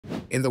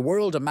In the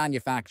world of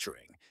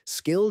manufacturing,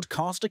 skilled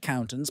cost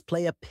accountants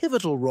play a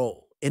pivotal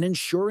role in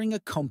ensuring a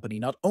company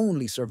not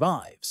only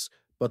survives,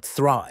 but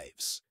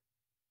thrives.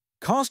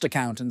 Cost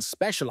accountants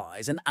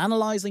specialize in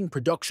analyzing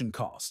production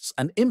costs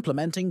and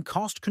implementing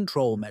cost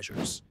control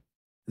measures.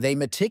 They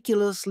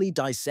meticulously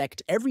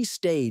dissect every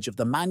stage of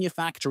the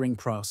manufacturing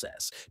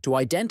process to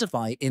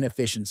identify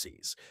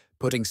inefficiencies,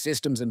 putting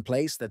systems in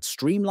place that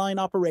streamline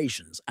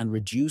operations and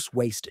reduce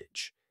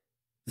wastage.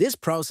 This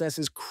process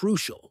is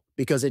crucial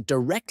because it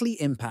directly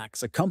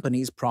impacts a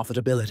company's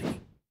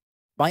profitability.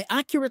 By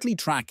accurately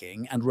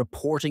tracking and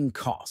reporting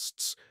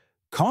costs,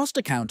 cost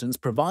accountants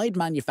provide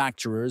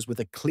manufacturers with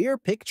a clear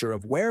picture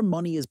of where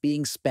money is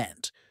being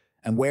spent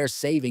and where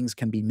savings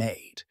can be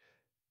made.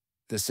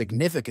 The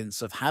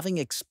significance of having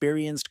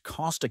experienced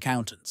cost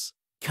accountants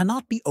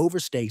cannot be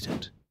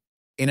overstated.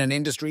 In an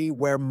industry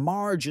where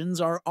margins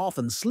are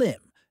often slim,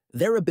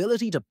 their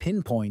ability to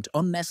pinpoint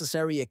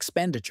unnecessary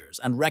expenditures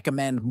and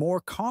recommend more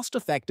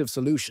cost-effective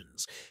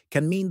solutions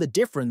can mean the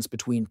difference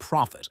between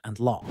profit and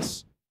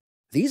loss.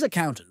 These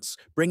accountants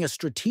bring a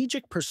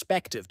strategic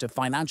perspective to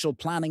financial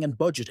planning and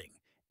budgeting,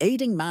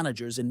 aiding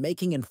managers in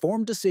making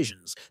informed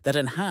decisions that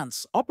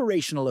enhance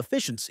operational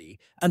efficiency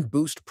and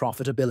boost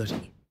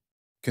profitability.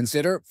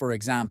 Consider, for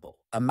example,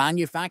 a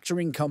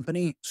manufacturing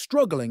company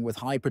struggling with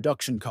high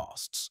production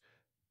costs.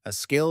 A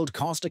skilled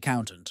cost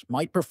accountant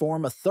might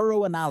perform a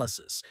thorough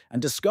analysis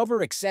and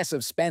discover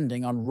excessive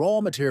spending on raw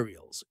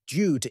materials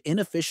due to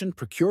inefficient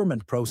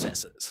procurement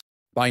processes.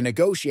 By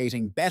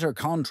negotiating better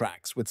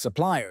contracts with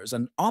suppliers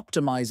and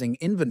optimizing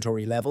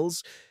inventory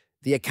levels,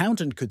 the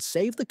accountant could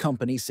save the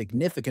company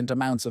significant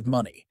amounts of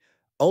money,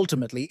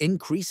 ultimately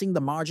increasing the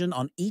margin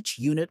on each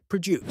unit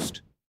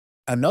produced.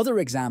 Another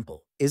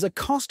example is a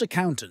cost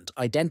accountant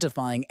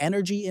identifying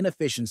energy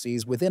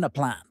inefficiencies within a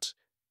plant.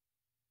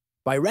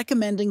 By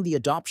recommending the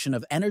adoption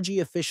of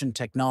energy-efficient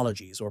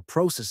technologies or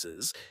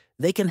processes,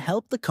 they can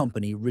help the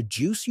company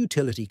reduce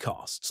utility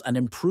costs and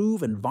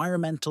improve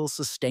environmental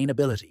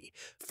sustainability,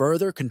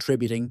 further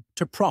contributing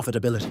to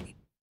profitability.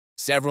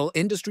 Several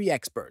industry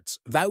experts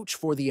vouch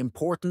for the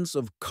importance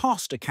of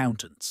cost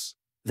accountants.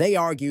 They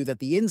argue that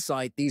the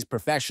insight these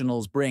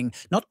professionals bring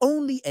not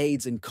only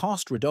aids in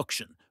cost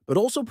reduction, but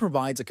also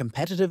provides a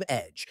competitive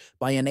edge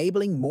by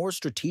enabling more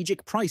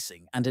strategic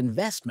pricing and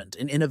investment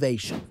in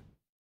innovation.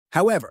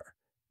 However,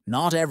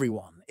 not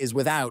everyone is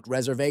without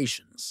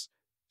reservations.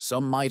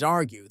 Some might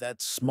argue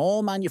that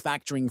small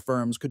manufacturing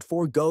firms could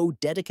forego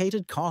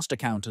dedicated cost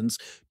accountants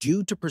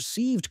due to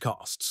perceived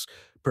costs,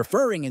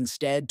 preferring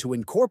instead to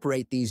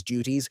incorporate these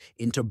duties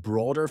into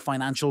broader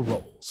financial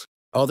roles.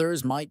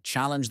 Others might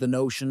challenge the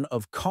notion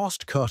of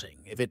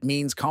cost-cutting if it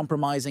means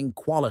compromising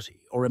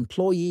quality or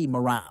employee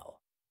morale,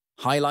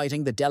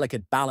 highlighting the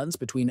delicate balance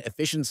between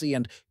efficiency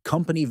and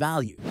company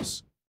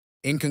values.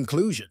 In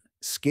conclusion,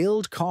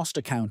 skilled cost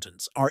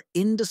accountants are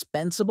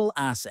indispensable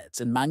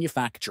assets in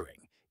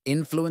manufacturing,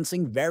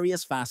 influencing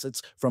various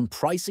facets from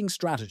pricing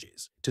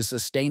strategies to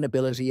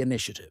sustainability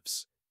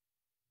initiatives.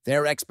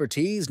 Their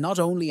expertise not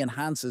only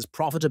enhances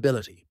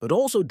profitability, but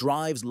also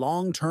drives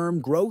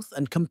long-term growth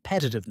and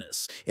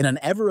competitiveness in an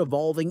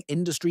ever-evolving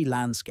industry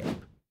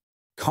landscape.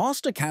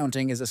 Cost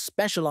accounting is a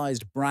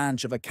specialized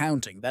branch of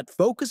accounting that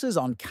focuses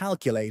on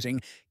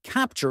calculating,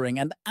 capturing,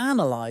 and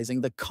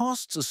analyzing the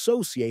costs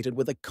associated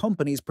with a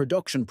company's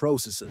production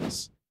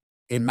processes.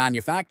 In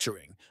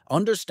manufacturing,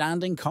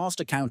 understanding cost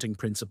accounting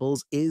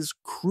principles is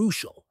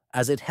crucial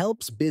as it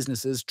helps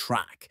businesses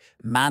track,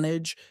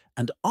 manage,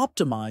 and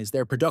optimize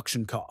their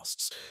production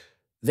costs,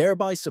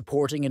 thereby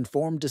supporting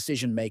informed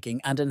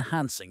decision-making and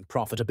enhancing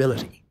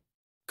profitability.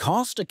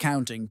 Cost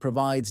accounting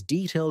provides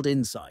detailed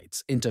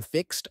insights into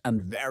fixed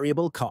and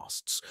variable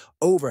costs,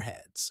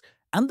 overheads,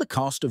 and the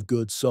cost of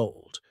goods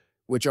sold,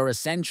 which are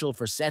essential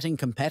for setting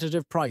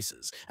competitive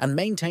prices and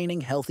maintaining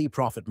healthy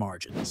profit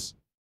margins.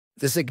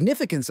 The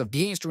significance of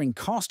mastering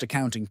cost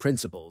accounting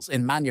principles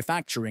in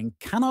manufacturing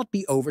cannot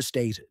be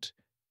overstated.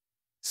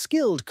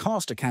 Skilled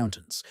cost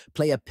accountants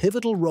play a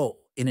pivotal role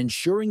in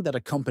ensuring that a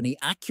company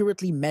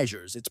accurately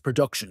measures its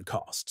production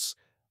costs,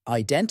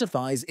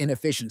 identifies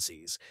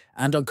inefficiencies,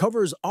 and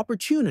uncovers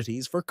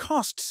opportunities for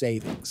cost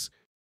savings.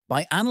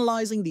 By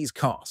analyzing these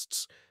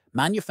costs,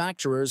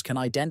 manufacturers can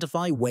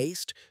identify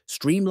waste,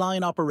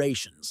 streamline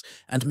operations,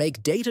 and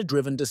make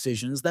data-driven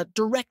decisions that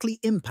directly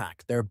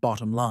impact their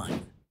bottom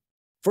line.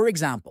 For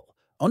example,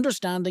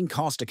 understanding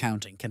cost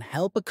accounting can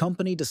help a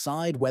company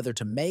decide whether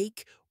to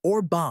make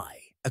or buy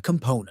a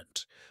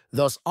component,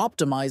 thus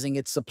optimizing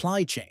its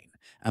supply chain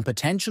and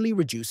potentially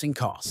reducing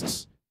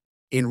costs.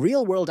 In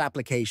real-world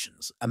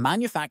applications, a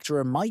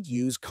manufacturer might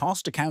use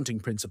cost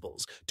accounting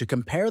principles to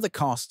compare the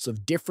costs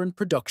of different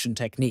production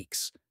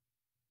techniques.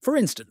 For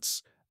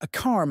instance, a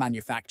car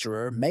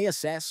manufacturer may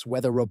assess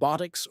whether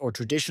robotics or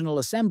traditional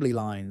assembly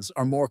lines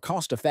are more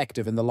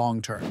cost-effective in the long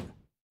term.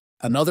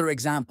 Another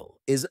example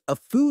is a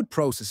food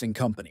processing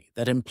company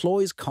that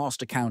employs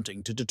cost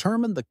accounting to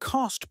determine the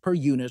cost per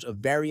unit of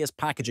various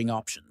packaging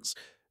options,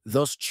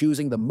 thus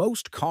choosing the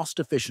most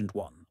cost-efficient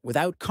one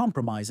without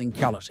compromising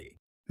quality.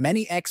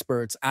 Many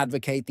experts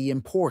advocate the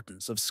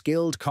importance of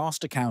skilled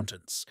cost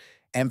accountants,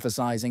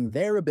 emphasizing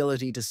their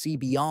ability to see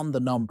beyond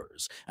the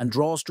numbers and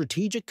draw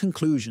strategic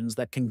conclusions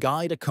that can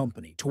guide a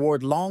company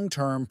toward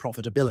long-term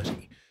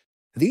profitability.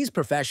 These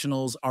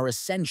professionals are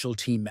essential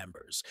team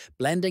members,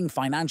 blending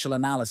financial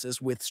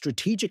analysis with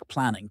strategic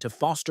planning to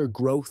foster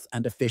growth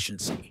and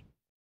efficiency.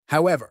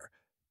 However,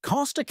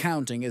 cost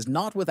accounting is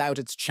not without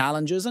its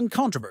challenges and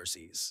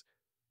controversies.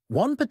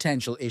 One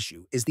potential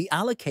issue is the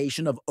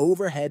allocation of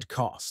overhead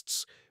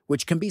costs,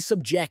 which can be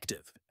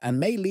subjective and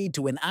may lead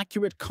to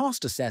inaccurate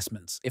cost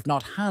assessments if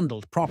not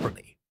handled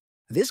properly.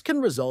 This can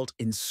result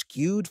in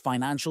skewed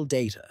financial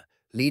data,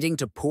 leading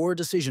to poor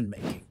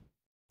decision-making.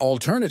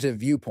 Alternative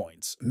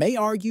viewpoints may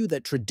argue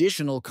that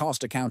traditional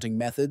cost accounting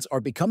methods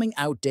are becoming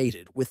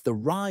outdated with the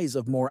rise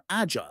of more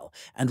agile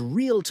and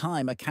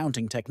real-time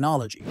accounting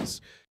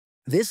technologies.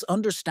 This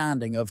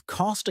understanding of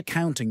cost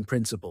accounting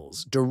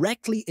principles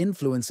directly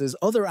influences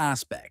other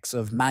aspects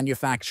of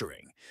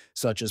manufacturing,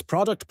 such as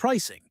product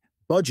pricing,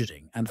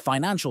 budgeting, and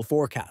financial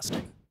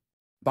forecasting.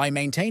 By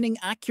maintaining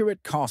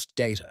accurate cost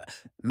data,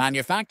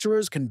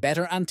 manufacturers can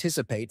better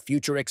anticipate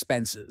future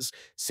expenses,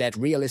 set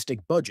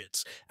realistic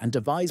budgets, and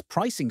devise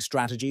pricing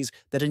strategies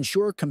that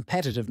ensure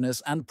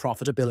competitiveness and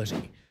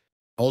profitability,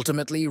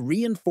 ultimately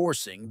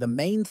reinforcing the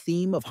main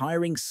theme of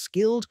hiring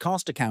skilled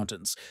cost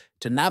accountants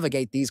to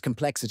navigate these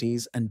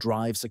complexities and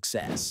drive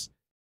success.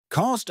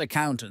 Cost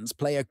accountants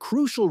play a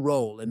crucial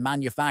role in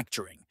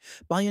manufacturing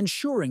by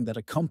ensuring that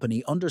a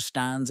company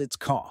understands its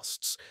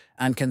costs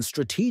and can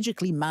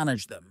strategically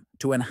manage them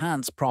to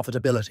enhance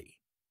profitability.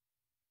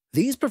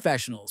 These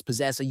professionals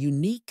possess a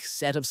unique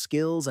set of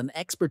skills and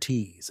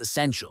expertise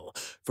essential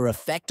for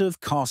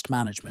effective cost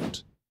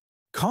management.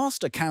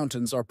 Cost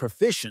accountants are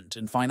proficient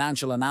in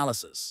financial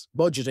analysis,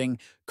 budgeting,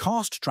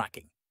 cost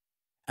tracking,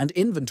 and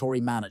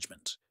inventory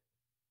management.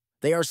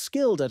 They are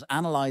skilled at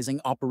analyzing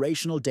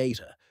operational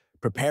data,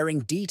 preparing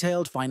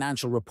detailed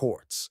financial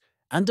reports,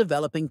 and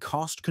developing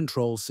cost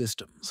control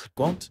systems.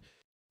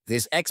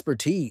 This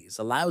expertise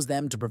allows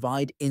them to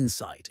provide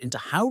insight into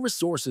how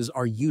resources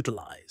are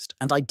utilized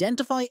and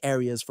identify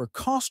areas for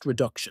cost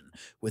reduction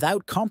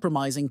without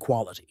compromising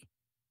quality.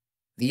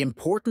 The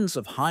importance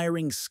of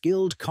hiring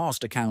skilled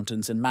cost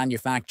accountants in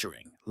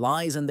manufacturing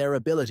lies in their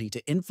ability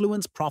to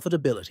influence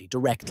profitability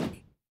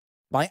directly.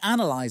 By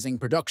analyzing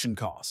production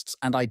costs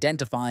and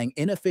identifying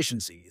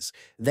inefficiencies,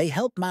 they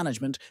help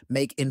management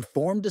make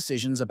informed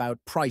decisions about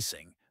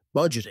pricing,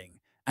 budgeting,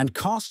 and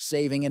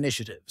cost-saving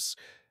initiatives.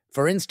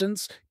 For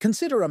instance,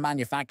 consider a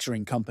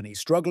manufacturing company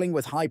struggling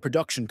with high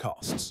production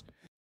costs.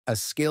 A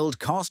skilled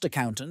cost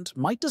accountant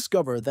might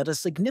discover that a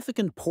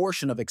significant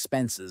portion of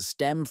expenses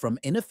stem from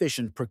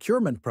inefficient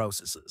procurement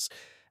processes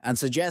and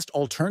suggest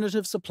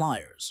alternative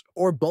suppliers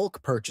or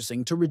bulk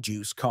purchasing to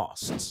reduce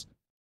costs.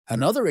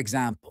 Another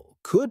example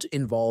could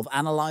involve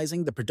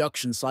analyzing the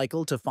production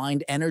cycle to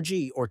find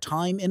energy or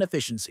time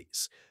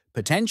inefficiencies,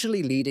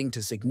 potentially leading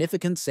to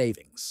significant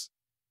savings.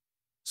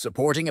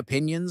 Supporting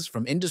opinions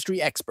from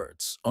industry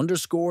experts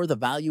underscore the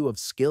value of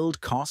skilled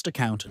cost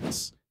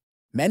accountants.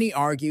 Many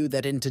argue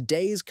that in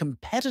today's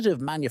competitive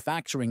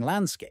manufacturing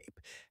landscape,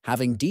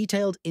 having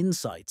detailed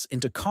insights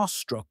into cost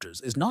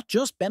structures is not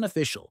just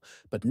beneficial,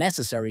 but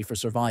necessary for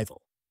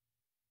survival.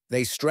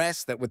 They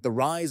stress that with the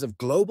rise of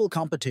global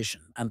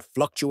competition and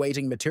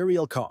fluctuating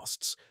material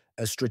costs,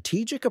 a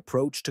strategic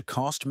approach to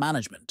cost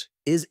management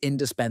is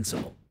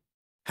indispensable.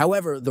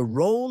 However, the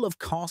role of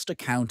cost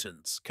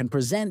accountants can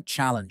present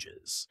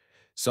challenges.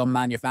 Some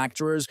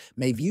manufacturers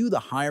may view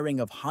the hiring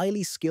of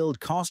highly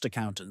skilled cost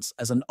accountants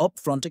as an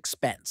upfront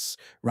expense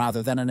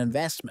rather than an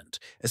investment,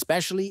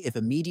 especially if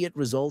immediate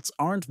results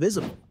aren't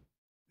visible.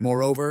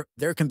 Moreover,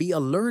 there can be a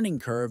learning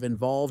curve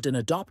involved in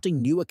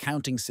adopting new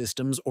accounting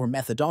systems or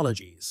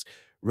methodologies,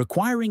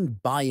 requiring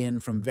buy-in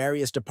from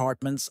various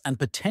departments and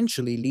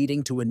potentially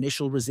leading to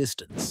initial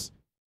resistance.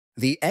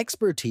 The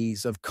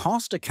expertise of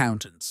cost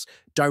accountants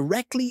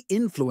directly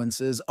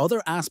influences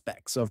other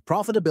aspects of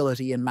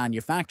profitability in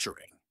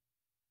manufacturing.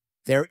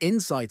 Their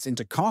insights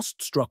into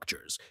cost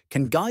structures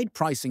can guide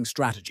pricing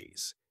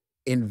strategies,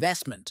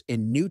 investment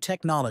in new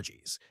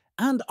technologies,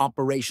 and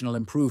operational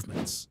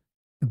improvements.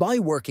 By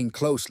working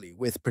closely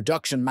with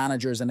production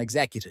managers and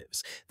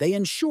executives, they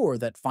ensure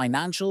that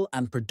financial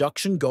and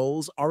production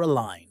goals are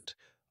aligned,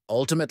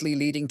 ultimately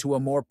leading to a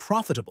more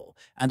profitable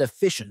and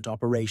efficient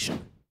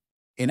operation.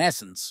 In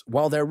essence,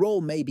 while their role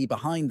may be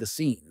behind the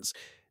scenes,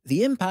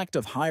 the impact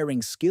of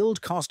hiring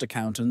skilled cost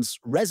accountants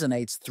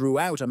resonates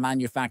throughout a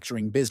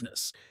manufacturing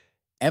business,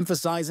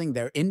 emphasizing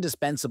their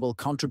indispensable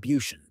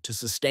contribution to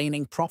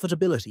sustaining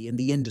profitability in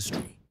the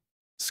industry.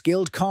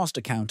 Skilled cost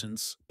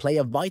accountants play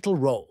a vital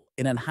role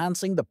in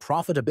enhancing the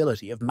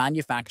profitability of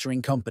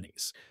manufacturing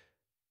companies.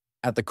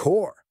 At the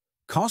core,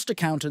 cost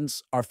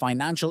accountants are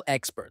financial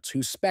experts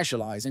who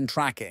specialize in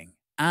tracking,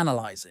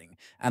 analyzing,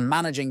 and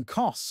managing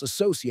costs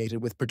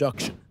associated with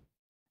production.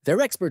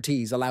 Their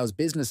expertise allows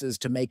businesses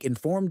to make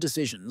informed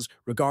decisions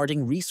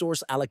regarding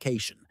resource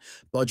allocation,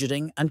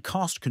 budgeting, and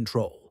cost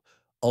control,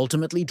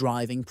 ultimately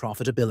driving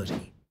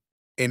profitability.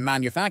 In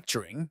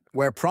manufacturing,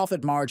 where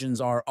profit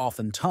margins are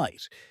often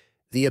tight,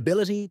 the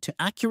ability to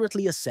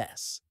accurately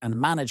assess and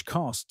manage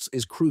costs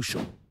is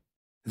crucial.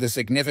 The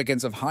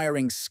significance of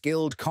hiring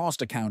skilled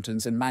cost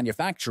accountants in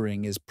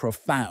manufacturing is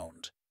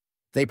profound.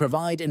 They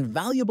provide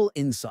invaluable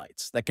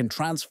insights that can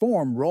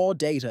transform raw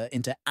data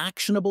into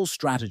actionable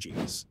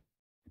strategies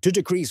to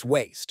decrease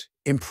waste,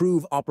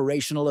 improve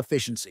operational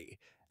efficiency,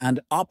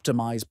 and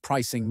optimize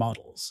pricing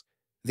models.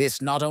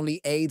 This not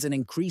only aids in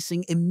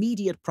increasing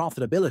immediate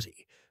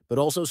profitability, but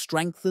also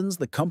strengthens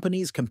the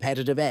company's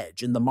competitive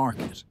edge in the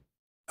market.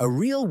 A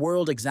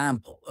real-world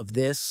example of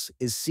this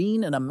is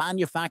seen in a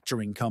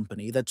manufacturing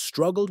company that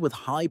struggled with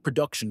high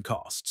production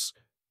costs.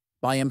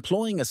 By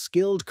employing a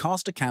skilled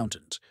cost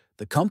accountant,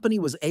 the company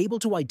was able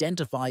to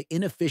identify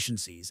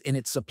inefficiencies in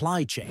its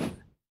supply chain.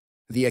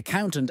 The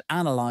accountant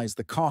analyzed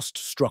the cost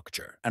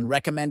structure and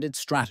recommended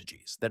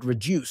strategies that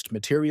reduced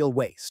material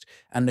waste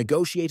and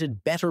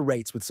negotiated better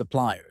rates with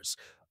suppliers,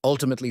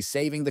 ultimately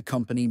saving the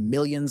company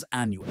millions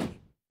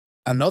annually.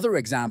 Another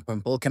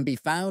example can be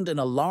found in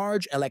a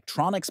large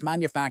electronics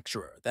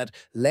manufacturer that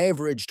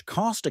leveraged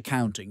cost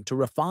accounting to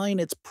refine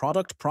its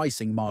product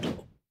pricing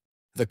model.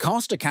 The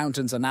cost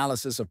accountant's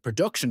analysis of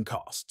production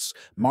costs,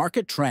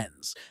 market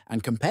trends,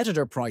 and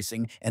competitor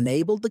pricing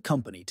enabled the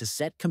company to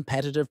set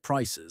competitive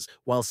prices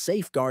while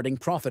safeguarding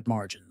profit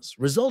margins,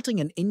 resulting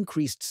in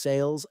increased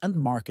sales and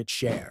market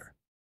share.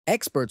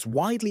 Experts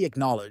widely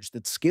acknowledge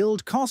that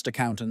skilled cost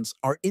accountants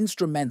are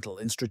instrumental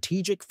in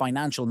strategic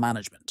financial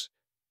management.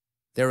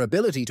 Their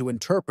ability to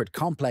interpret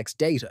complex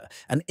data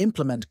and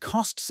implement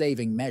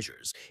cost-saving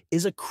measures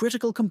is a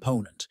critical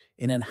component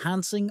in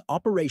enhancing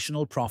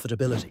operational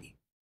profitability.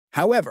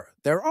 However,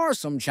 there are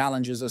some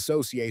challenges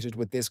associated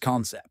with this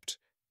concept.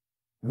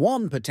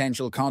 One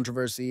potential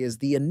controversy is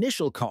the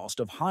initial cost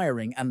of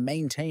hiring and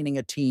maintaining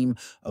a team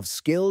of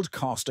skilled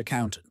cost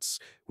accountants,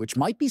 which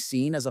might be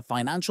seen as a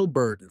financial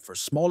burden for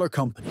smaller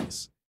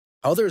companies.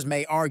 Others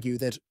may argue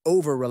that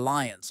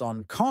over-reliance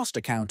on cost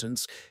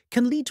accountants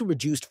can lead to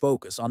reduced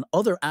focus on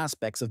other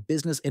aspects of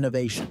business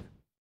innovation.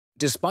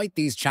 Despite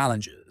these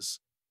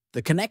challenges,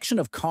 the connection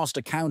of cost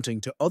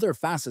accounting to other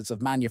facets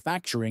of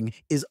manufacturing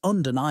is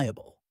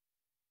undeniable.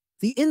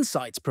 The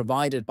insights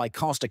provided by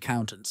cost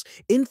accountants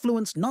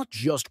influence not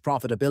just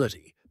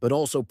profitability, but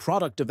also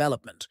product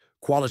development,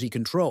 quality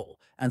control,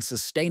 and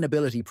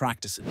sustainability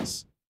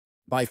practices.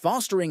 By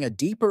fostering a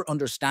deeper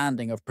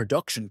understanding of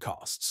production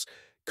costs,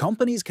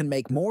 companies can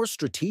make more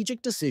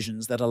strategic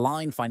decisions that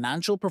align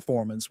financial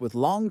performance with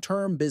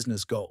long-term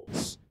business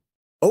goals.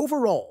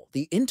 Overall,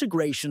 the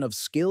integration of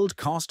skilled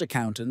cost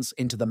accountants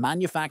into the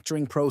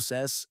manufacturing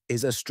process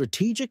is a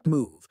strategic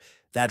move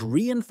that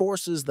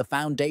reinforces the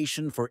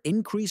foundation for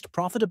increased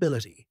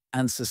profitability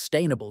and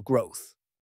sustainable growth.